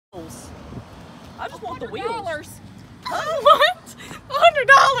wheels. I just want the wheels. What?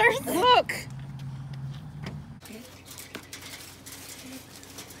 $100. Look.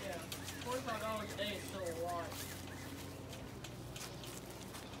 Yeah, $45 a day is still a lot.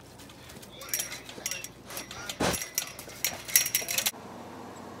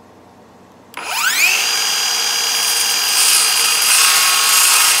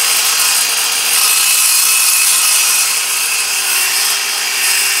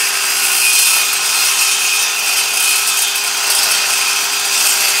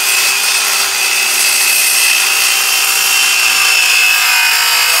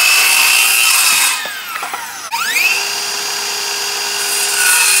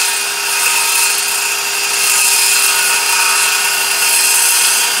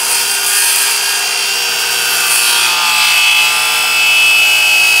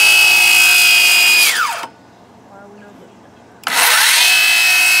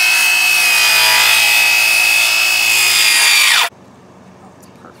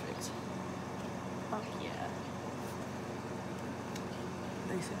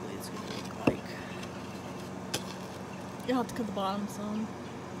 Basically, it's gonna look like. You'll have to cut the bottom some.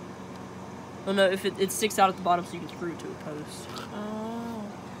 Oh no, if it sticks out at the bottom so you can screw it to a post. Oh.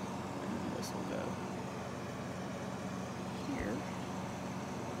 And this will go here.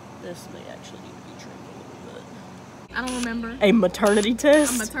 This may actually need to be trimmed a little bit. I don't remember. A maternity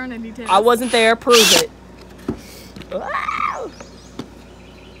test? A maternity test. I wasn't there, prove it. Wow.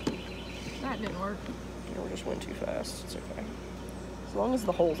 That didn't work. No, we just went too fast. It's okay. As long as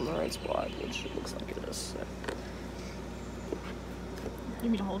the hole's in the right spot, which it looks like it is. So. You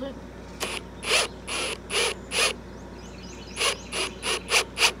need me to hold it?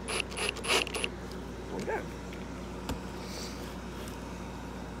 There we go.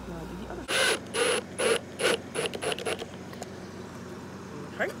 Now do the other.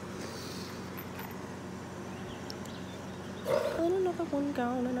 Okay. And another one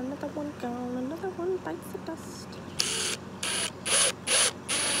gone, and another one gone, another one bites the dust.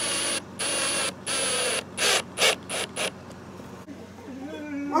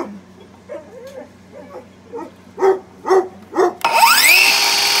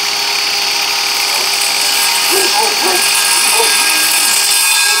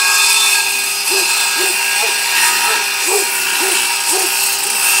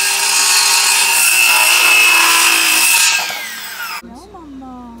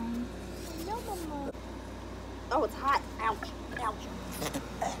 Oh, it's hot. Ouch. Ouch. Okay.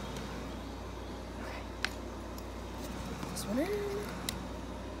 This one in.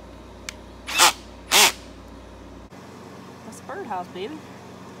 That's a birdhouse, baby.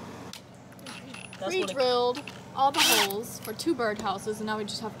 We drilled all the holes for 2 birdhouses, and now we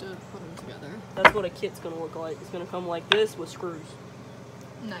just have to put them together. That's what a kit's gonna look like. It's gonna come like this with screws.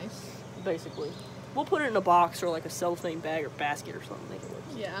 Nice. Basically. We'll put it in a box or like a cellophane bag or basket or something. Make it look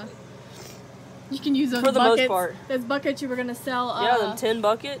Yeah. You can use those for the buckets. most part. Those buckets you were gonna sell. Yeah, them 10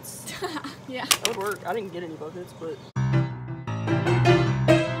 buckets. Yeah. That would work. I didn't get any buckets, but.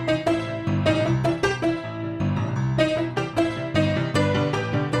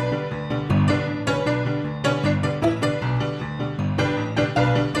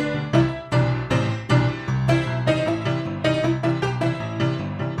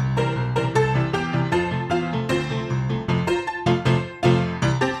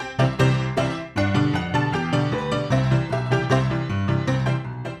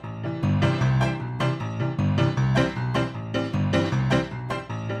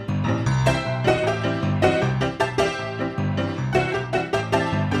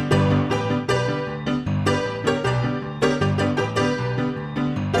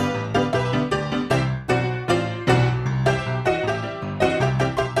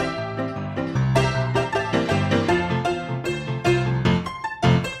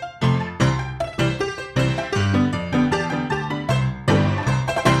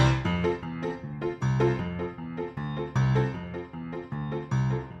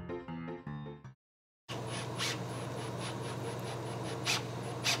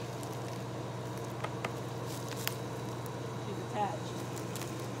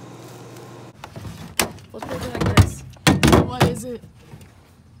 Let's put it like this. What is it?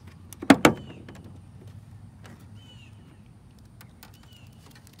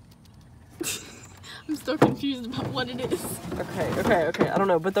 I'm still confused about what it is. Okay. I don't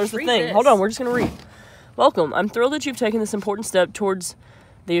know, but there's the Read thing. this. Hold on, we're just gonna read. Welcome. I'm thrilled that you've taken this important step towards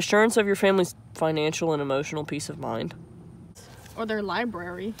the assurance of your family's financial and emotional peace of mind. Or their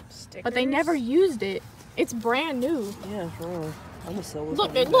library. Stickers? But they never used it. It's brand new. Yeah, for real. I'm gonna sell this.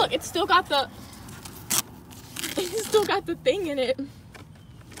 Look, it's still got the... It's still got the thing in it.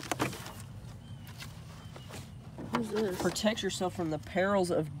 What is this? Protect yourself from the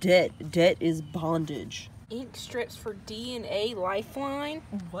perils of debt. Debt is bondage. Ink strips for DNA Lifeline.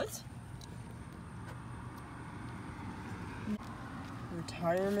 What?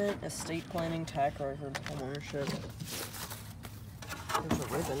 Retirement, estate planning, tax records, home ownership. There's a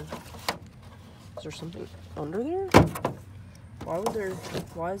ribbon. Is there something under there?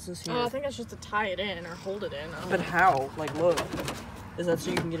 Why is this here? I think that's just to tie it in or hold it in. But how? Like, look. Is that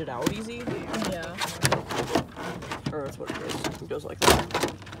so you can get it out easy? Yeah. Or that's what it is. It goes like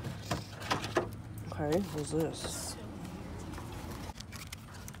that. Okay, what's this?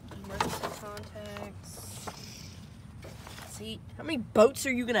 Emergency contacts. See, How many boats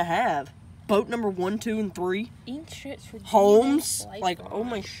are you gonna have? Boat number 1, 2, and 3? ink strips for Homes? DNA Like, Lifeline. oh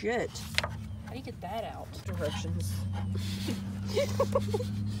my shit. How do you get that out? Directions.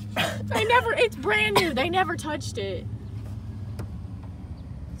 It's brand new. They never touched it.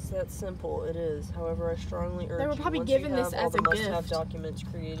 It's that simple. It is. However, I strongly urge They were you, probably once given you this have all as the a must-have gift. documents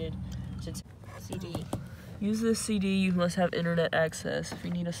created to CD. use this CD. You must have internet access. If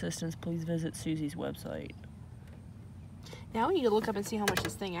you need assistance, please visit Susie's website. Now we need to look up and see how much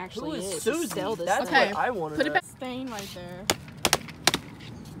this thing Who actually is is. Susie? To sell this That's thing. Okay, what I want to Put know. it back. Stain right there.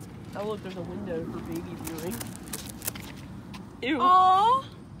 Oh look, there's a window for baby viewing. Ew. Aww.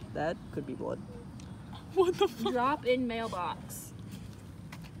 That could be blood. What the fuck? Drop in mailbox.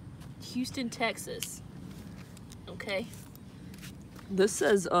 Houston, Texas. Okay. This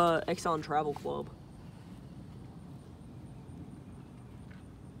says Exxon Travel Club.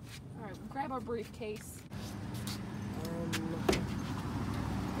 Alright, grab our briefcase.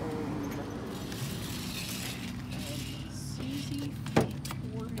 Susie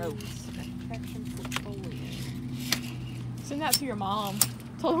Warden's Affection Portfolio. Send that to your mom.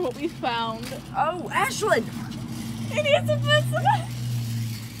 Tell her what we found. Oh, Ashlyn! It is invisible.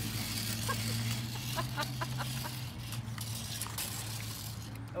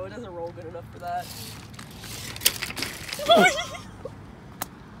 Oh, it doesn't roll good enough for that.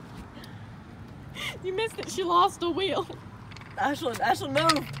 You missed it. She lost a wheel. Ashlyn,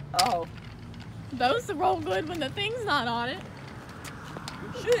 move! Oh, Those roll good when the thing's not on it.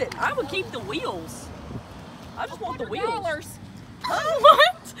 shit! I would keep the wheels. I just want the wheels. $100.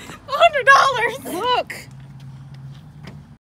 What? $100. Look!